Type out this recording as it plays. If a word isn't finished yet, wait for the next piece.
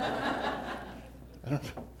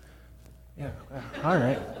Yeah, all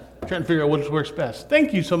right. Trying to figure out what works best.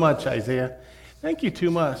 Thank you so much, Isaiah. Thank you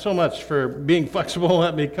so much for being flexible and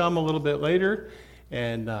letting me come a little bit later,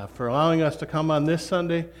 and for allowing us to come on this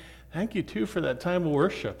Sunday. Thank you, too, for that time of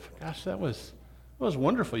worship. Gosh, that was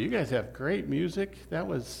wonderful. You guys have great music. I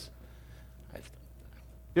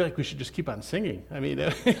feel like we should just keep on singing. I mean,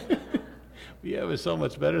 yeah, it was so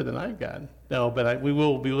much better than I've got. No, but we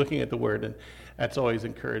will be looking at the Word, and that's always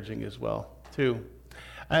encouraging as well, too.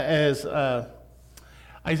 As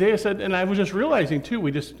Isaiah said, and I was just realizing, too,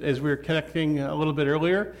 as we were connecting a little bit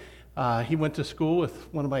earlier, he went to school with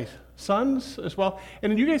one of my sons as well.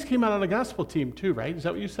 And you guys came out on a gospel team, too, right? Is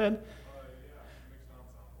that what you said? Yeah, mixed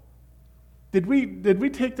ensemble. Did we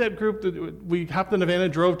take that group, we hopped in a van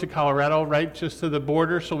and drove to Colorado, right, just to the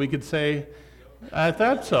border so we could say, I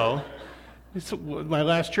thought so. My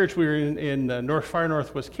last church, we were in far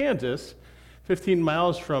northwest Kansas, 15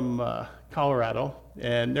 miles from Colorado,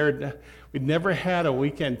 and we'd never had a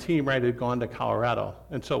weekend team right had gone to Colorado,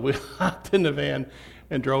 and so we hopped in the van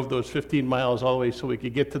and drove those 15 miles all the way so we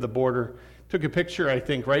could get to the border. Took a picture, I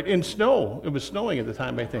think, right in snow. It was snowing at the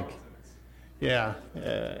time, I think. Yeah.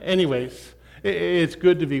 Anyways, it's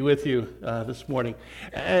good to be with you this morning.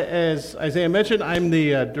 As Isaiah mentioned, I'm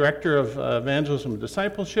the director of evangelism and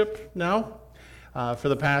discipleship now. For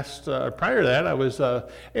the past, prior to that, I was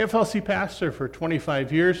AFLC pastor for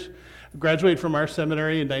 25 years. Graduated from our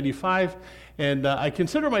seminary in 95, and I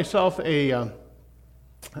consider myself a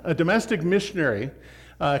domestic missionary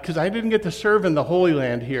because I didn't get to serve in the Holy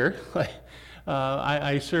Land here.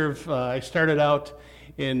 I started out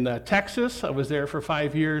in Texas. I was there for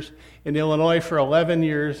 5 years, in Illinois for 11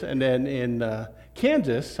 years, and then in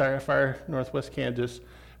Kansas, far northwest Kansas,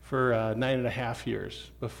 for 9.5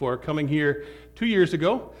 years before coming here 2 years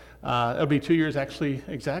ago. It'll be 2 years, actually,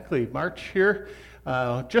 exactly, March here,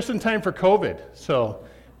 just in time for COVID. So,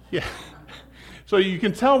 yeah. So you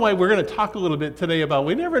can tell why we're going to talk a little bit today about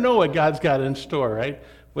we never know what God's got in store, right?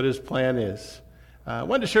 What his plan is. I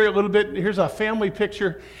wanted to share a little bit. Here's a family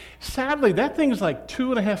picture. Sadly, that thing's like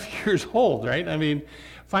 2.5 years old, right? I mean,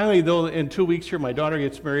 finally, though, in 2 weeks here, my daughter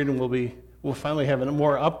gets married, and we'll finally have a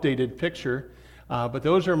more updated picture. But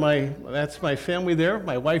that's my family there.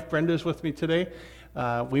 My wife Brenda's with me today.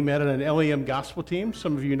 We met on an LEM gospel team.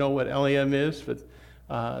 Some of you know what LEM is, but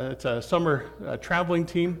it's a summer traveling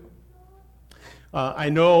team. I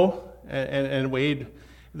know, and Wade,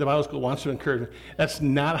 the Bible school wants to encourage me, that's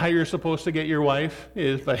not how you're supposed to get your wife,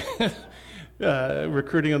 is by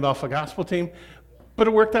recruiting them off a gospel team. But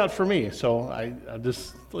it worked out for me, so I'll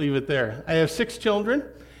just leave it there. I have 6 children,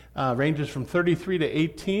 ranges from 33 to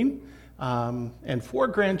 18, and 4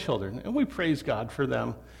 grandchildren, and we praise God for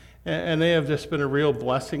them. And they have just been a real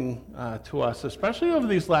blessing to us, especially over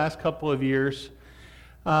these last couple of years.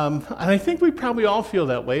 And I think we probably all feel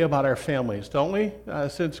that way about our families, don't we?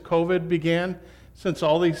 Since COVID began, since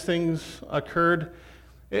all these things occurred,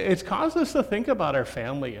 it's caused us to think about our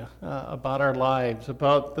family, about our lives,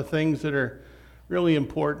 about the things that are really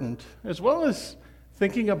important, as well as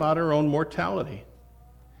thinking about our own mortality,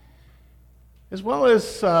 as well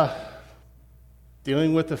as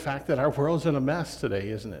dealing with the fact that our world's in a mess today,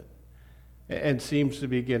 isn't it? And seems to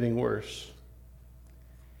be getting worse.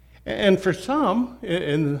 And for some,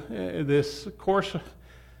 in this course,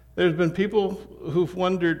 there's been people who've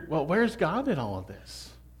wondered, well, where's God in all of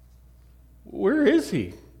this? Where is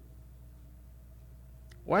he?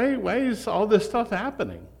 Why is all this stuff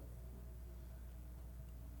happening?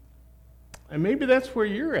 And maybe that's where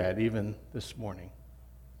you're at even this morning.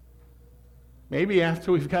 Maybe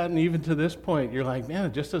after we've gotten even to this point, you're like, man,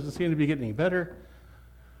 it just doesn't seem to be getting any better.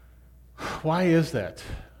 Why is that?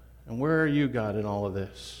 And where are you, God, in all of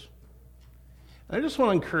this? I just want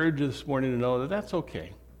to encourage you this morning to know that that's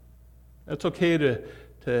okay. That's okay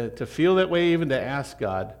to feel that way, even to ask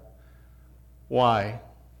God why.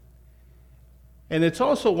 And it's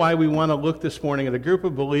also why we want to look this morning at a group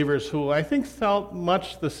of believers who I think felt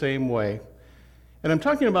much the same way. And I'm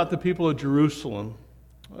talking about the people of Jerusalem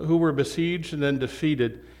who were besieged and then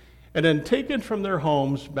defeated and then taken from their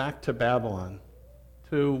homes back to Babylon,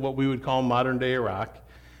 to what we would call modern-day Iraq,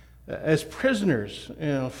 as prisoners in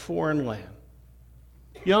a foreign land.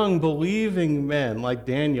 Young, believing men like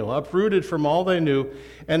Daniel, uprooted from all they knew,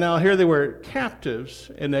 and now here they were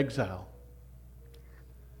captives in exile.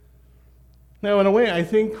 Now, in a way, I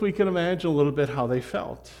think we can imagine a little bit how they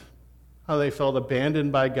felt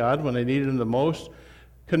abandoned by God when they needed him the most,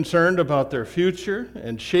 concerned about their future,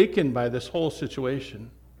 and shaken by this whole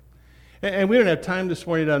situation. And we don't have time this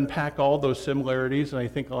morning to unpack all those similarities, and I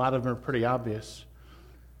think a lot of them are pretty obvious.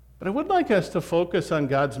 But I would like us to focus on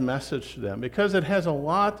God's message to them, because it has a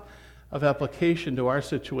lot of application to our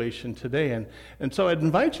situation today. And so I'd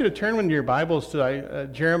invite you to turn in your Bibles to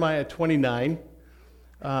Jeremiah 29.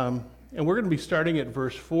 And we're going to be starting at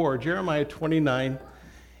verse 4, Jeremiah 29.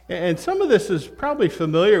 And some of this is probably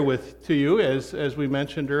familiar to you, as we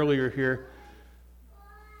mentioned earlier here.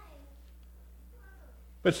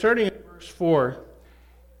 But starting at verse 4,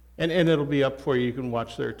 and it'll be up for you, you can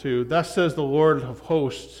watch there too. Thus says the Lord of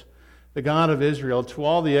hosts, the God of Israel, to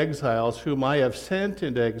all the exiles whom I have sent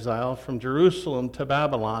into exile from Jerusalem to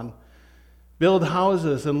Babylon, build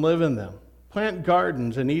houses and live in them, plant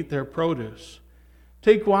gardens and eat their produce.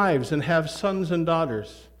 Take wives and have sons and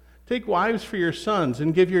daughters. Take wives for your sons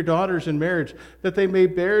and give your daughters in marriage, that they may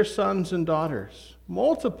bear sons and daughters.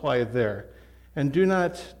 Multiply there and do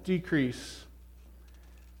not decrease.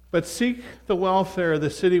 But seek the welfare of the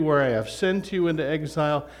city where I have sent you into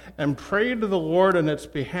exile, and pray to the Lord on its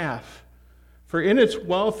behalf. For in its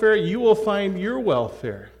welfare you will find your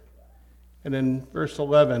welfare. And in verse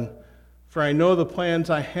 11, for I know the plans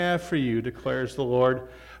I have for you, declares the Lord,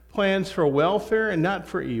 plans for welfare and not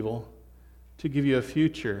for evil, to give you a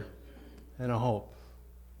future and a hope.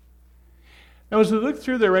 Now, as we look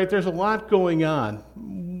through there, right, there's a lot going on.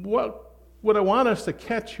 What I want us to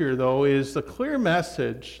catch here, though, is the clear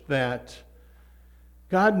message that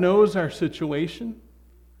God knows our situation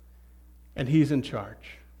and He's in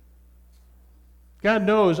charge. God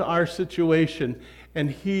knows our situation and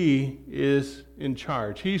He is in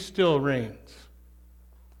charge. He still reigns.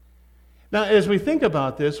 Now, as we think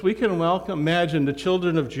about this, we can well imagine the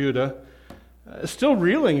children of Judah still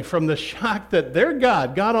reeling from the shock that their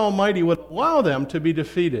God Almighty, would allow them to be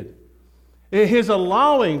defeated. His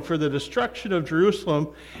allowing for the destruction of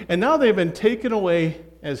Jerusalem, and now they've been taken away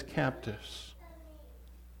as captives.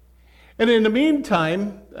 And in the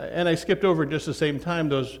meantime, and I skipped over just the same time,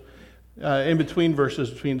 those in between verses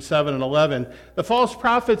between 7 and 11, the false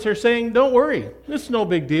prophets are saying, don't worry, it's no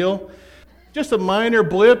big deal. Just a minor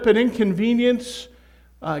blip, an inconvenience.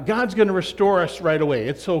 God's going to restore us right away.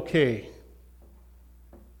 It's okay.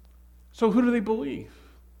 So who do they believe?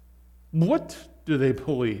 What do they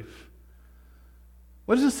believe?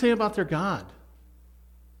 What does it say about their God?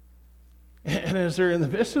 And as they're in the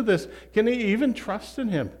midst of this, can they even trust in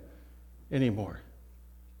Him anymore?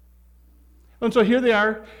 And so here they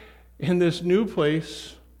are in this new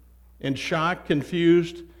place, in shock,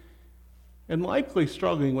 confused, and likely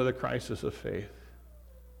struggling with a crisis of faith.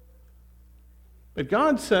 But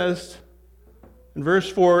God says in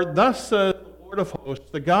verse 4, thus says the Lord of hosts,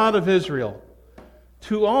 the God of Israel,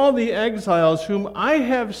 to all the exiles whom I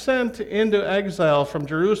have sent into exile from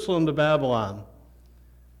Jerusalem to Babylon.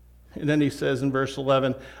 And then he says in verse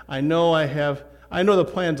 11, I know the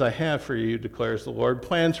plans I have for you, declares the Lord,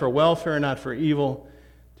 plans for welfare, not for evil,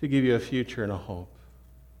 to give you a future and a hope.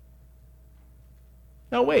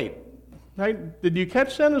 Now wait, right? Did you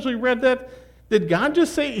catch that as we read that? Did God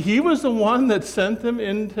just say He was the one that sent them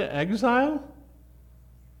into exile?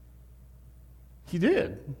 He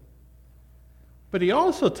did. But He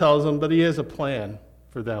also tells them that He has a plan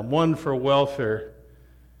for them, one for welfare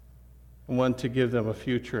and one to give them a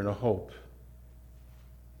future and a hope.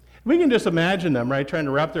 We can just imagine them, right, trying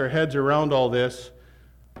to wrap their heads around all this.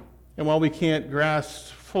 And while we can't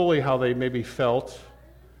grasp fully how they maybe felt,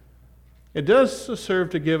 it does serve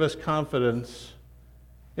to give us confidence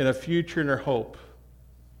in a future and a hope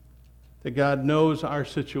that God knows our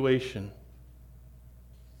situation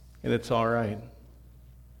and it's all right.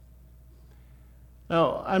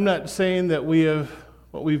 Now, I'm not saying that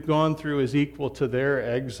what we've gone through is equal to their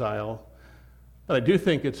exile, but I do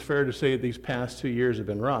think it's fair to say that these past 2 years have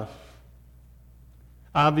been rough.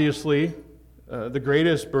 Obviously, the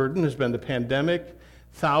greatest burden has been the pandemic,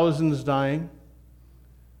 thousands dying.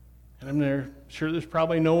 And I'm sure there's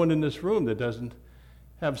probably no one in this room that doesn't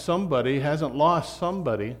have somebody, hasn't lost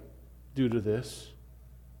somebody due to this.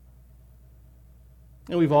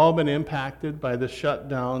 And we've all been impacted by the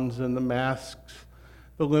shutdowns and the masks,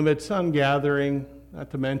 the limits on gathering,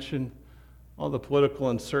 not to mention all the political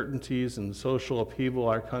uncertainties and social upheaval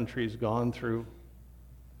our country's gone through.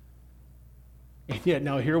 And yet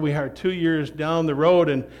now here we are 2 years down the road,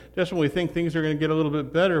 and just when we think things are going to get a little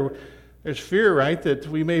bit better, there's fear, right, that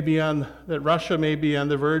Russia may be on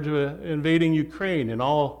the verge of invading Ukraine, and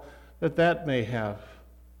all that may have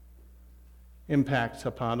impacts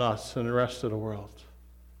upon us and the rest of the world.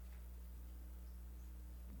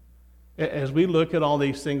 As we look at all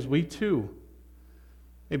these things, we too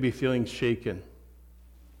may be feeling shaken,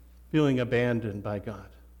 feeling abandoned by God,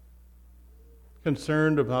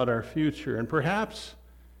 concerned about our future, and perhaps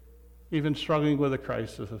even struggling with a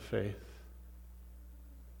crisis of faith.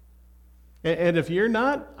 And if you're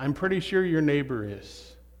not, I'm pretty sure your neighbor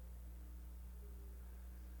is.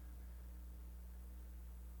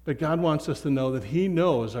 But God wants us to know that He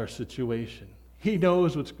knows our situation. He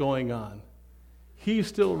knows what's going on. He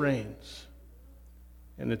still reigns,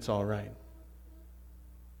 and it's all right.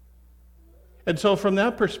 And so from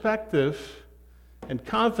that perspective and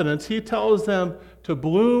confidence, He tells them to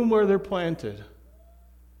bloom where they're planted.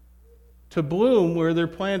 To bloom where they're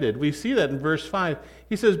planted. We see that in verse 5.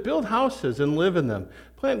 He says, build houses and live in them.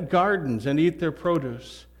 Plant gardens and eat their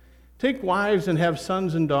produce. Take wives and have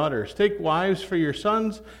sons and daughters. Take wives for your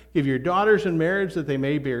sons. Give your daughters in marriage that they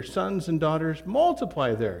may bear sons and daughters.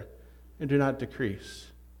 Multiply there and do not decrease.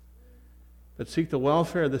 But seek the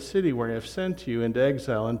welfare of the city where I have sent you into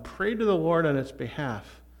exile and pray to the Lord on its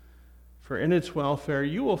behalf. For in its welfare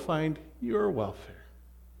you will find your welfare.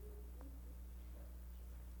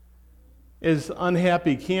 As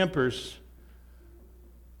unhappy campers,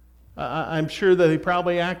 I'm sure that they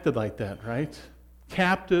probably acted like that, right?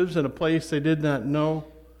 Captives in a place they did not know.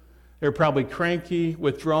 They're probably cranky,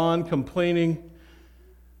 withdrawn, complaining,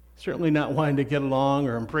 certainly not wanting to get along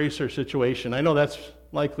or embrace their situation. I know that's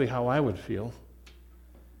likely how I would feel.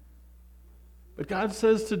 But God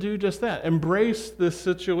says to do just that. Embrace this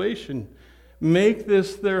situation. Make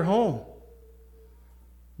this their home.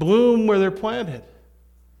 Bloom where they're planted.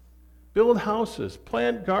 Build houses,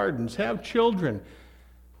 plant gardens, have children.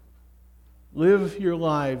 Live your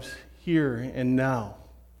lives here and now.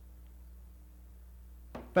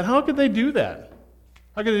 But how could they do that?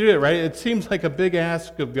 How could they do it, right? It seems like a big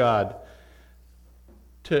ask of God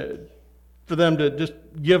for them to just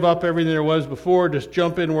give up everything there was before, just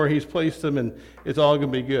jump in where He's placed them, and it's all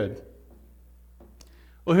going to be good.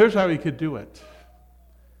 Well, here's how He could do it.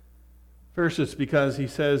 First, it's because He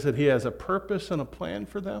says that He has a purpose and a plan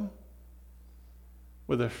for them,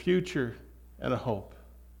 with a future and a hope.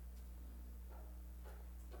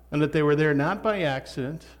 And that they were there not by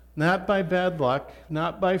accident, not by bad luck,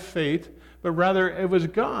 not by fate, but rather it was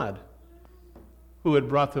God who had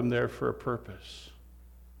brought them there for a purpose.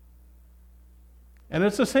 And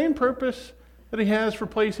it's the same purpose that He has for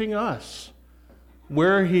placing us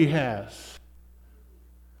where He has,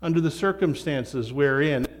 under the circumstances we're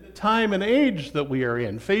in, the time and age that we are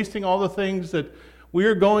in, facing all the things that we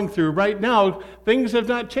are going through right now. Things have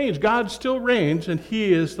not changed. God still reigns, and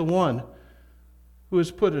He is the one who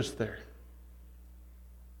has put us there.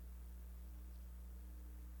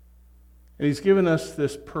 And He's given us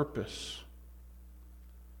this purpose,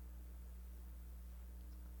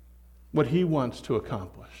 what He wants to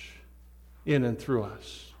accomplish in and through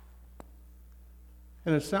us.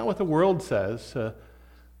 And it's not what the world says,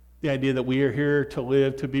 the idea that we are here to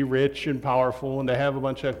live, to be rich and powerful, and to have a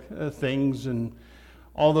bunch of things and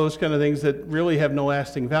all those kind of things that really have no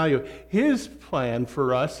lasting value. His plan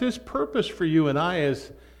for us, His purpose for you and I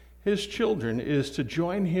as His children, is to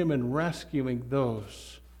join Him in rescuing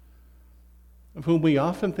those of whom we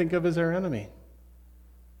often think of as our enemy,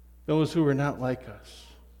 those who are not like us.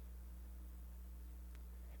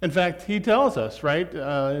 In fact, He tells us, right,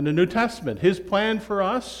 in the New Testament, His plan for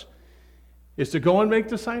us is to go and make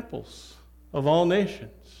disciples of all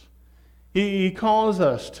nations. He calls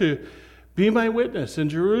us to be my witness in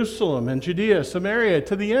Jerusalem and Judea, Samaria,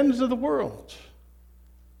 to the ends of the world.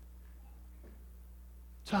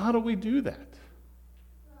 So how do we do that?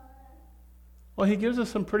 Well, He gives us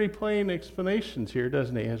some pretty plain explanations here,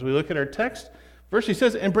 doesn't He? As we look at our text, first He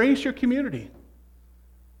says, embrace your community.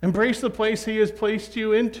 Embrace the place He has placed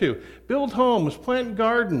you into. Build homes, plant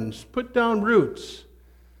gardens, put down roots.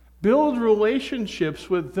 Build relationships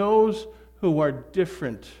with those who are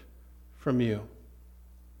different from you.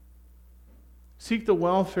 Seek the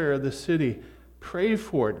welfare of the city. Pray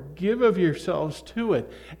for it. Give of yourselves to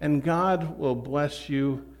it. And God will bless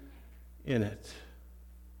you in it.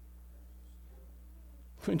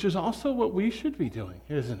 Which is also what we should be doing,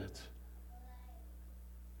 isn't it?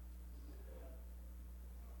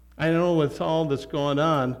 I know with all that's going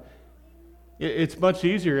on, it's much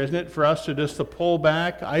easier, isn't it, for us to pull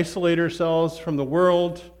back, isolate ourselves from the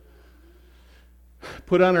world,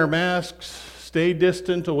 put on our masks, stay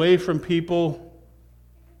distant, away from people,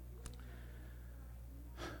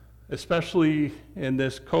 especially in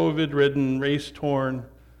this COVID-ridden, race-torn,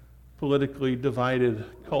 politically divided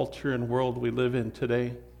culture and world we live in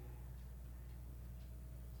today.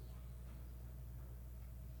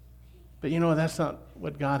 But that's not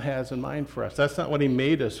what God has in mind for us. That's not what He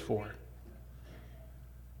made us for.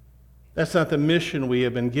 That's not the mission we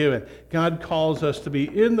have been given. God calls us to be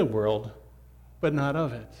in the world, but not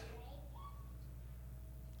of it.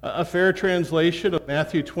 A fair translation of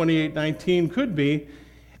Matthew 28:19 could be,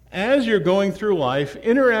 as you're going through life,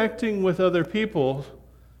 interacting with other people,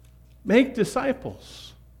 make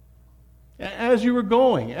disciples. as you were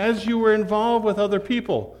going, as you were involved with other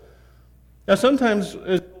people. Now, sometimes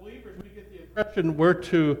as believers, we get the impression we're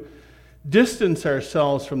to distance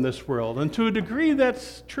ourselves from this world. And to a degree,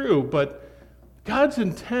 that's true. But God's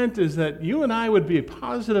intent is that you and I would be a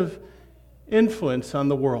positive influence on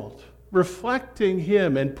the world, reflecting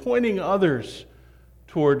Him and pointing others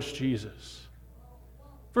towards Jesus.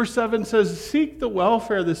 Verse 7 says, "Seek the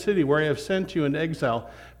welfare of the city where I have sent you in exile.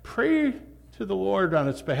 Pray to the Lord on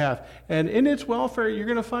its behalf. And in its welfare, you're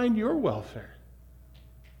going to find your welfare."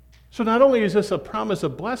 So not only is this a promise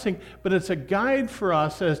of blessing, but it's a guide for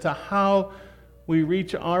us as to how we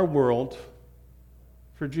reach our world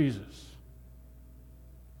for Jesus.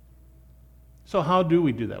 So how do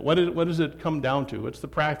we do that? What does it come down to? What's the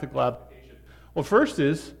practical application? Well, first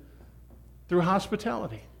is through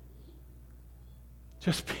hospitality.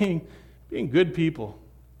 Just being good people,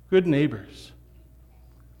 good neighbors.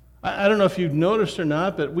 I don't know if you've noticed or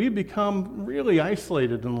not, but we've become really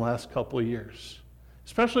isolated in the last couple of years,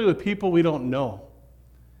 especially with people we don't know.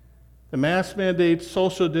 The mask mandates,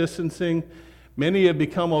 social distancing, many have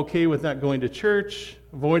become okay with not going to church,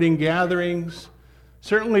 avoiding gatherings,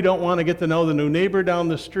 certainly don't want to get to know the new neighbor down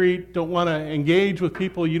the street, don't want to engage with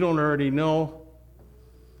people you don't already know.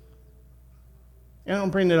 And I don't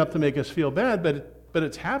bring it up to make us feel bad, but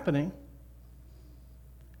it's happening.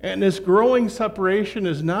 And this growing separation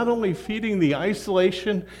is not only feeding the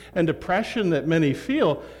isolation and depression that many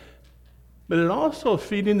feel, but it also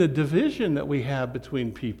feeding the division that we have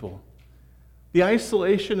between people, the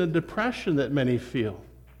isolation and depression that many feel.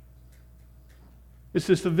 It's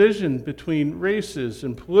this division between races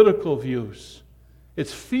and political views.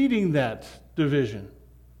 It's feeding that division.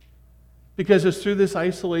 Because it's through this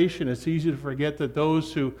isolation, it's easy to forget that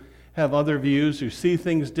those who have other views, who see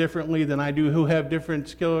things differently than I do, who have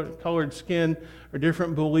different colored skin or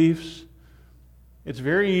different beliefs, it's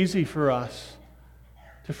very easy for us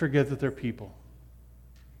to forget that they're people.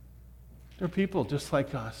 They're people just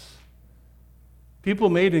like us. People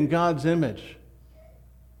made in God's image.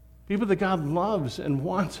 People that God loves and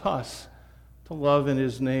wants us to love in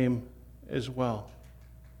His name as well.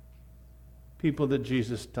 People that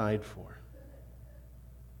Jesus died for.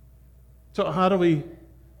 So how do we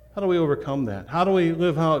overcome that? How do we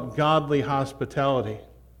live out godly hospitality?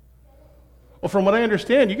 Well, from what I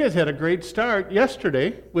understand, you guys had a great start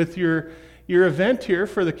yesterday with your event here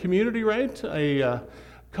for the community, right? A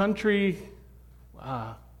country,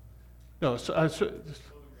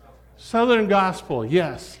 Southern Gospel,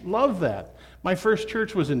 yes, love that. My first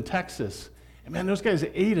church was in Texas, and man, those guys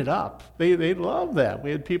ate it up. They loved that.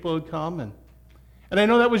 We had people who'd come, and I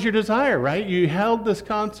know that was your desire, right? You held this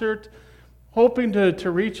concert hoping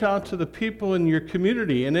to reach out to the people in your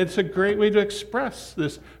community, and it's a great way to express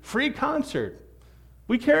this free concert.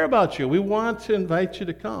 We care about you. We want to invite you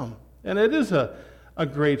to come. And it is a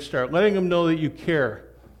great start, letting them know that you care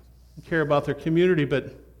about their community,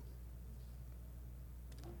 but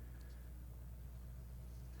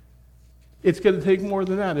it's going to take more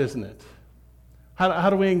than that, isn't it? How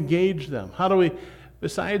do we engage them?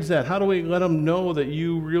 Besides that, how do we let them know that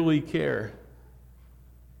you really care?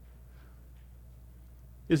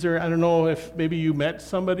 Is there, I don't know if maybe you met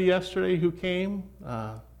somebody yesterday who came,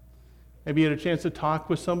 maybe you had a chance to talk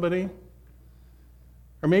with somebody,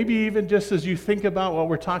 or maybe even just as you think about what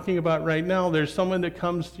we're talking about right now, there's someone that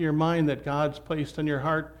comes to your mind that God's placed on your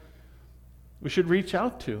heart we should reach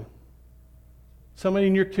out to. Somebody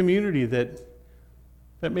in your community that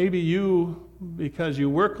maybe you, because you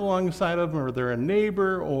work alongside of them, or they're a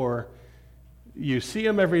neighbor, or you see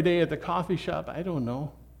them every day at the coffee shop, I don't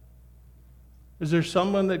know. Is there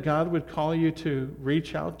someone that God would call you to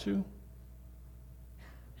reach out to?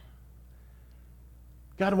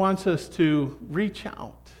 God wants us to reach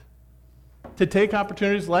out, to take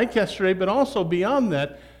opportunities like yesterday, but also beyond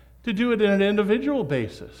that, to do it in an individual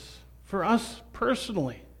basis, for us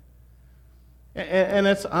personally. And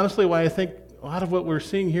that's honestly why I think a lot of what we're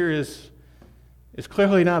seeing here is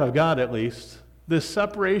clearly not of God, at least. This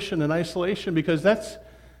separation and isolation, because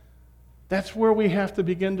that's where we have to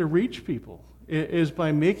begin to reach people, is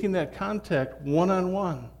by making that contact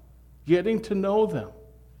one-on-one, getting to know them,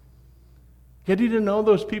 getting to know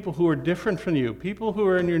those people who are different from you, people who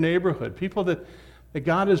are in your neighborhood, people that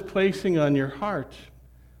God is placing on your heart,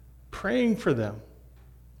 praying for them,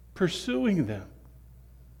 pursuing them,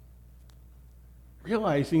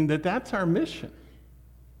 realizing that that's our mission,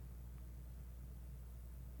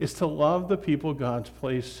 is to love the people God's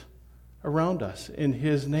placed around us in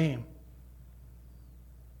His name.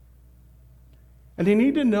 And you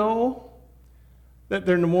need to know that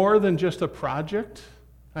they're more than just a project,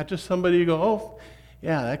 not just somebody you go, oh,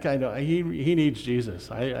 yeah, that guy, he needs Jesus.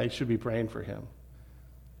 I should be praying for him.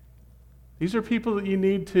 These are people that you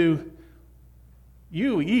need to,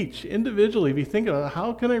 you each individually be thinking about,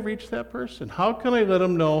 how can I reach that person? How can I let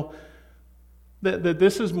them know that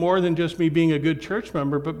this is more than just me being a good church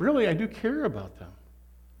member, but really I do care about them.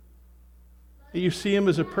 That you see them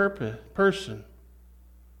as a person.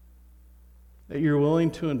 That you're willing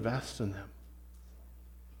to invest in them.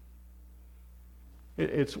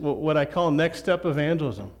 It's what I call next step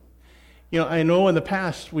evangelism. You know, I know in the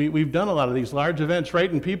past we've done a lot of these large events, right?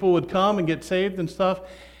 And people would come and get saved and stuff.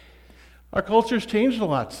 Our culture's changed a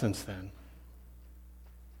lot since then.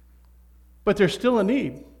 But there's still a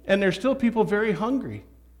need. And there's still people very hungry.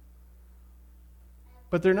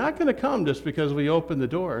 But they're not going to come just because we open the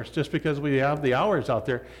doors, just because we have the hours out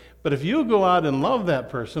there. But if you go out and love that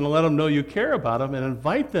person and let them know you care about them and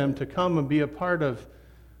invite them to come and be a part of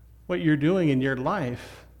what you're doing in your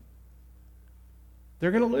life,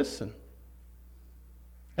 they're going to listen.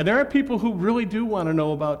 And there are people who really do want to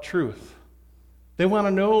know about truth. They want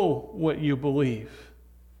to know what you believe.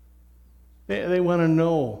 They want to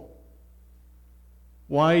know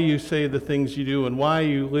why you say the things you do and why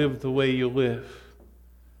you live the way you live.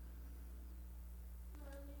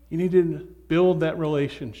 You need to build that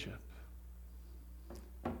relationship.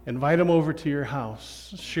 Invite them over to your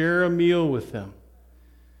house. Share a meal with them.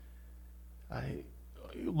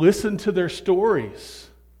 Listen to their stories.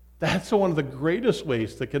 That's one of the greatest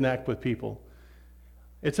ways to connect with people.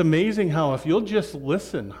 It's amazing how if you'll just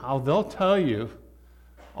listen, how they'll tell you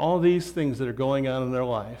all these things that are going on in their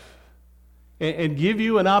life. And give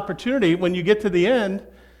you an opportunity when you get to the end,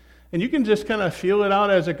 and you can just kind of feel it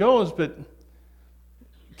out as it goes, but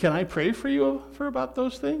can I pray for you for about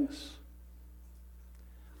those things?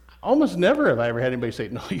 Almost never have I ever had anybody say,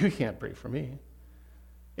 no, you can't pray for me.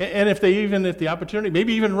 And if the opportunity,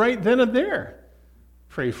 maybe even right then and there,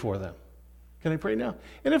 pray for them. Can I pray now?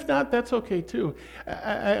 And if not, that's okay too.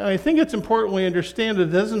 I think it's important we understand it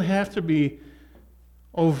doesn't have to be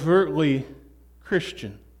overtly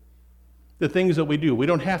Christian. The things that we do. We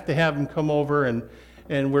don't have to have them come over and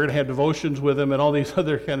we're going to have devotions with them and all these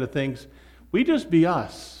other kind of things. We just be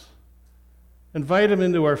us. Invite them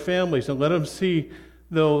into our families and let them see,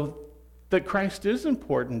 though, that Christ is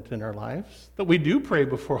important in our lives, that we do pray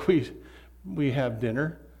before we have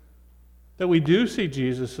dinner, that we do see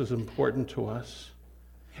Jesus as important to us.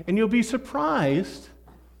 And you'll be surprised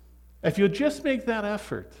if you'll just make that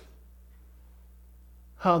effort,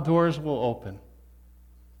 how doors will open.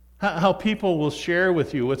 How people will share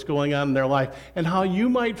with you what's going on in their life, and how you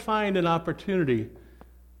might find an opportunity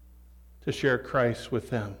to share Christ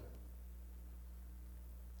with them.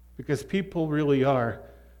 Because people really are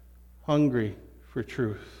hungry for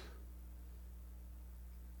truth.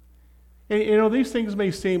 And, you know, these things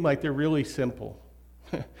may seem like they're really simple,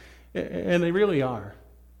 and they really are.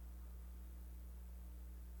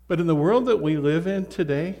 But in the world that we live in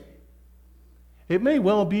today, it may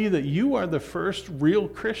well be that you are the first real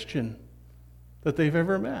Christian that they've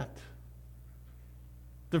ever met.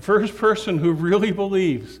 The first person who really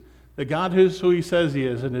believes that God is who he says he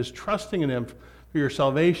is and is trusting in him for your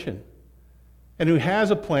salvation, and who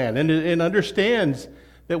has a plan and understands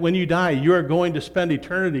that when you die, you are going to spend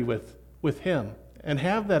eternity with him and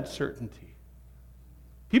have that certainty.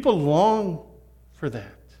 People long for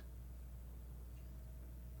that.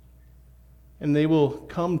 And they will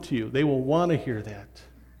come to you. They will want to hear that.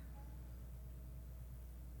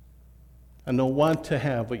 And they'll want to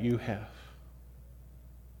have what you have.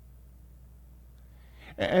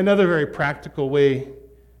 Another very practical way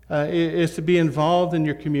is to be involved in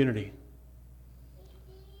your community.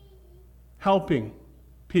 Helping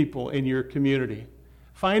people in your community.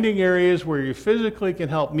 Finding areas where you physically can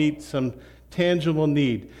help meet some tangible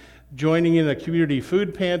need. Joining in a community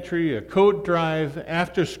food pantry, a coat drive,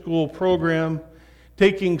 after-school program,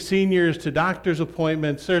 taking seniors to doctor's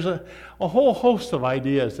appointments. There's a whole host of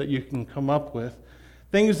ideas that you can come up with.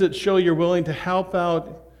 Things that show you're willing to help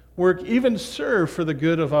out, work, even serve for the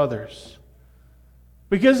good of others.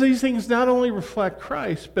 Because these things not only reflect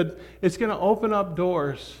Christ, but it's going to open up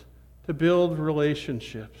doors to build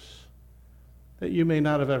relationships that you may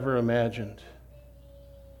not have ever imagined.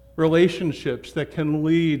 Relationships that can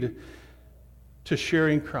lead to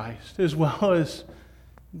sharing Christ, as well as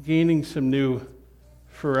gaining some new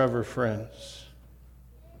forever friends.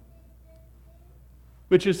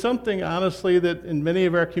 Which is something, honestly, that in many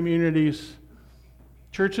of our communities,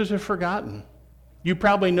 churches have forgotten. You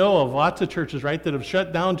probably know of lots of churches, right, that have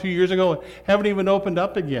shut down 2 years ago and haven't even opened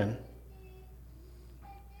up again.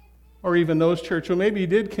 Or even those churches who maybe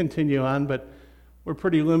did continue on, but were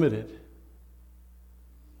pretty limited.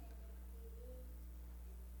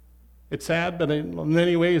 It's sad, but in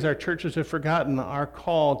many ways our churches have forgotten our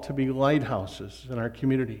call to be lighthouses in our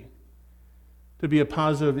community, to be a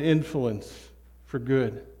positive influence for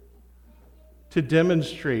good, to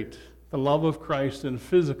demonstrate the love of Christ in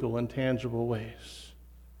physical and tangible ways.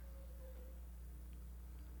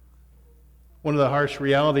 One of the harsh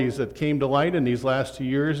realities that came to light in these last 2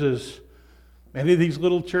 years is many of these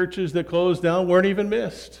little churches that closed down weren't even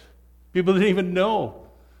missed. People didn't even know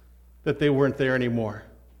that they weren't there anymore.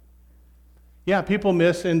 Yeah, people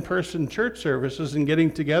miss in-person church services and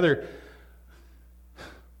getting together.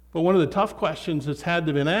 But one of the tough questions that's had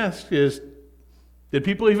to be asked is, did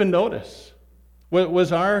people even notice?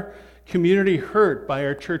 Was our community hurt by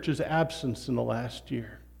our church's absence in the last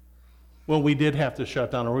year? When we did have to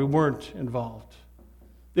shut down or we weren't involved?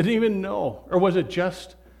 Didn't even know? Or was it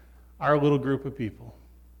just our little group of people?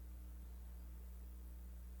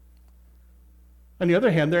 On the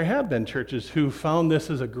other hand, there have been churches who found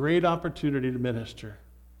this as a great opportunity to minister.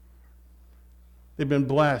 They've been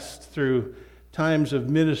blessed through times of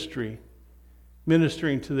ministry,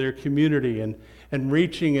 ministering to their community and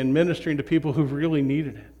reaching and ministering to people who've really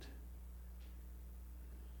needed it.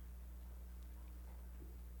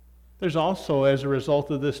 There's also, as a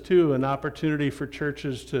result of this too, an opportunity for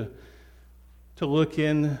churches to look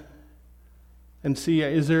in and see,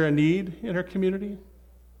 is there a need in our community?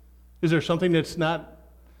 Is there something that's not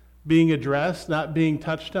being addressed, not being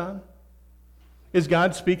touched on? Is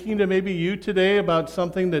God speaking to maybe you today about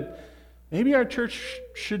something that maybe our church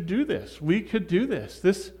should do this? We could do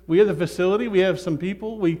this. We have the facility, we have some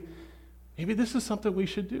people, maybe this is something we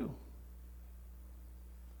should do.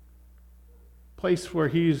 Place where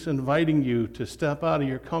He's inviting you to step out of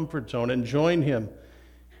your comfort zone and join Him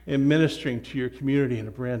in ministering to your community in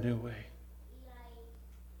a brand new way.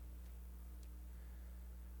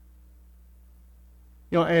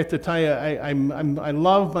 You know, I have to tell you, I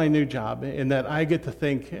love my new job in that I get to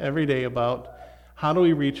think every day about how do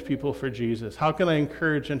we reach people for Jesus? How can I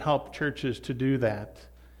encourage and help churches to do that?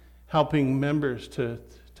 Helping members to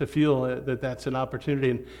feel that that's an opportunity.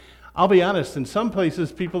 And I'll be honest, in some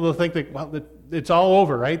places people will think that, well, it's all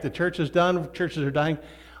over, right? The church is done, churches are dying.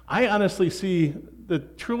 I honestly see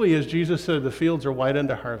that truly, as Jesus said, the fields are white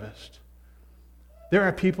unto harvest. There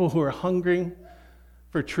are people who are hungering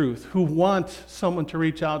for truth, who want someone to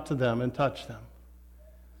reach out to them and touch them.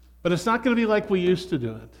 But it's not going to be like we used to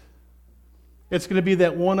do it. It's going to be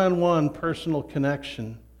that one-on-one personal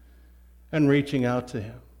connection and reaching out to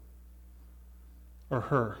him or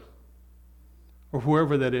her or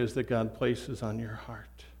whoever that is that God places on your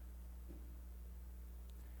heart.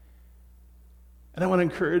 And I want to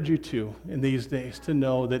encourage you too in these days to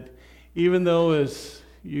know that even though as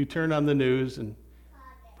you turn on the news, and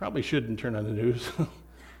probably shouldn't turn on the news,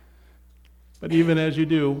 but even as you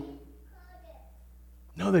do,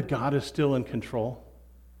 know that God is still in control.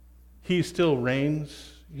 He still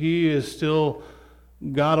reigns. He is still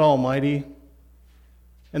God Almighty.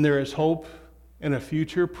 And there is hope and a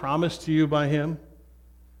future promised to you by Him.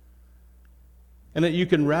 And that you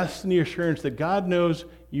can rest in the assurance that God knows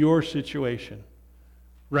your situation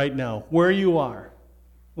right now, where you are,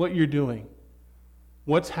 what you're doing,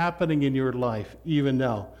 what's happening in your life even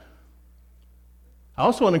now. I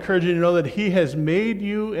also want to encourage you to know that He has made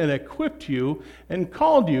you and equipped you and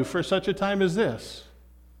called you for such a time as this.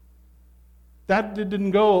 That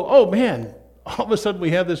didn't go, oh man, all of a sudden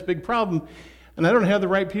we have this big problem and I don't have the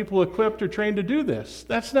right people equipped or trained to do this.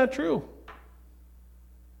 That's not true.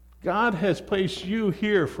 God has placed you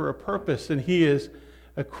here for a purpose, and He has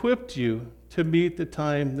equipped you to meet the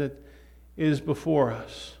time that is before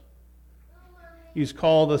us. He's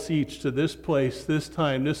called us each to this place, this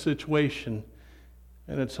time, this situation,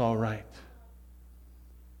 and it's all right.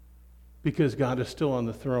 Because God is still on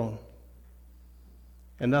the throne.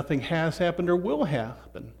 And nothing has happened or will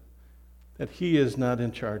happen that He is not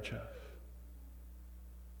in charge of.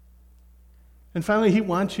 And finally, He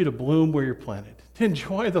wants you to bloom where you're planted, to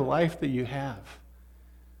enjoy the life that you have.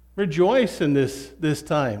 Rejoice in this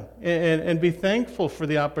time and be thankful for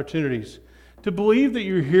the opportunities, to believe that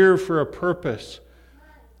you're here for a purpose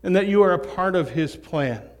and that you are a part of His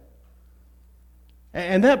plan.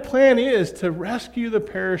 And that plan is to rescue the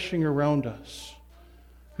perishing around us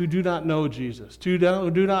who do not know Jesus, who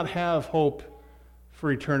do not have hope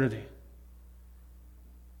for eternity.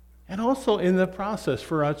 And also in the process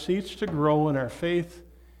for us each to grow in our faith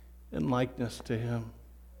and likeness to Him.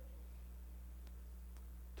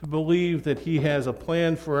 To believe that He has a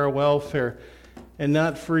plan for our welfare and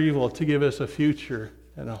not for evil, to give us a future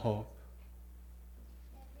and a hope.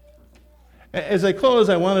 As I close,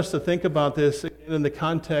 I want us to think about this in the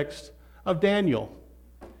context of Daniel.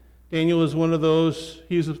 Daniel is one of those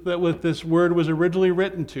that what this word was originally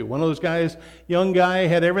written to. One of those guys, young guy,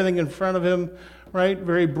 had everything in front of him, right?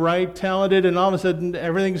 Very bright, talented, and all of a sudden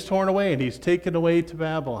everything's torn away and he's taken away to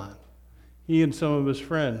Babylon. He and some of his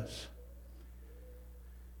friends.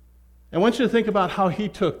 I want you to think about how he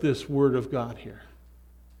took this word of God here.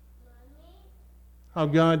 How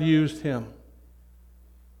God used him.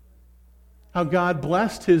 How God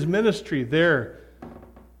blessed his ministry there.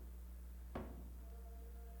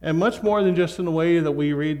 And much more than just in the way that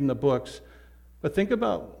we read in the books. But think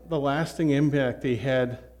about the lasting impact he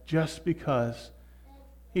had just because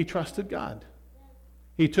he trusted God.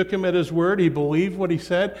 He took him at his word, he believed what he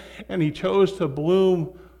said, and he chose to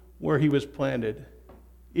bloom where he was planted.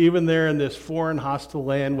 Even there in this foreign, hostile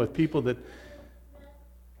land with people that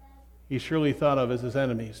he surely thought of as his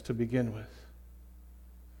enemies to begin with.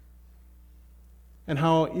 And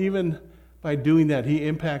how even by doing that, he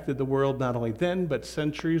impacted the world not only then, but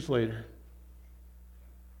centuries later.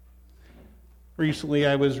 Recently,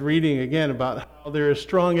 I was reading again about how there is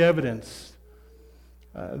strong evidence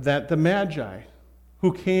that the Magi,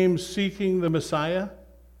 who came seeking the Messiah,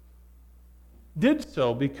 did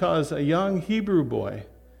so because a young Hebrew boy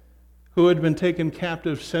who had been taken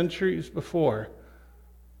captive centuries before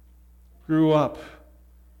grew up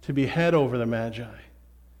to be head over the Magi.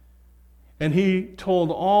 And he told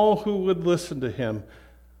all who would listen to him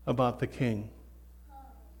about the King,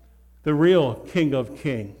 the real King of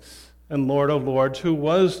Kings and Lord of Lords who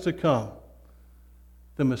was to come,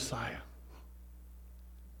 the Messiah.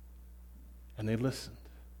 And they listened.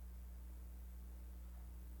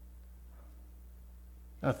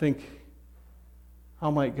 Now think, how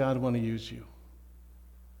might God want to use you?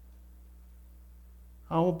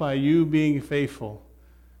 How by you being faithful,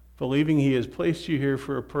 believing he has placed you here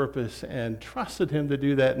for a purpose and trusted him to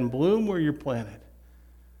do that and bloom where you're planted.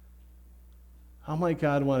 How might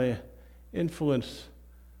God want to influence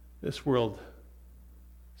this world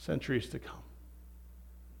centuries to come?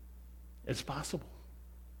 It's possible.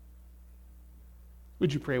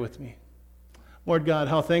 Would you pray with me? Lord God,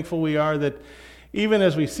 how thankful we are that even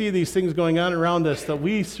as we see these things going on around us, that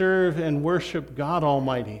we serve and worship God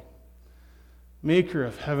Almighty, maker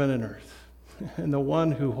of heaven and earth, and the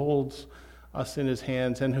one who holds us in his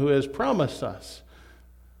hands and who has promised us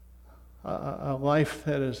a life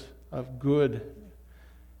that is of good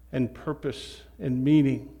and purpose and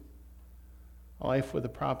meaning, a life with a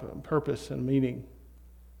proper purpose and meaning,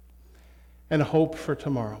 and hope for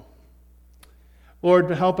tomorrow.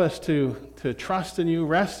 Lord, help us to trust in you,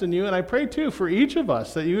 rest in you, and I pray too for each of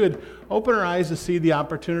us that you would open our eyes to see the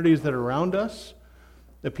opportunities that are around us,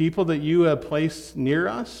 the people that you have placed near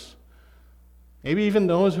us, maybe even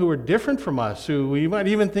those who are different from us, who we might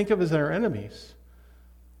even think of as our enemies.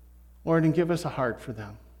 Lord, and give us a heart for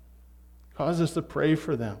them. Cause us to pray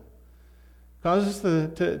for them. Cause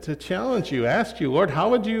us to challenge you, ask you, Lord, how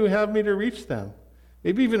would you have me to reach them?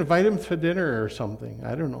 Maybe even invite them to dinner or something.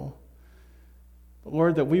 I don't know. But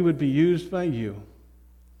Lord, that we would be used by you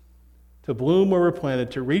to bloom where we're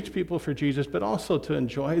planted, to reach people for Jesus, but also to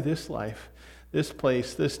enjoy this life, this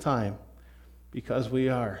place, this time, because we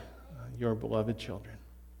are your beloved children.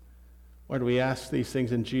 Lord, we ask these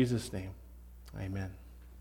things in Jesus' name. Amen.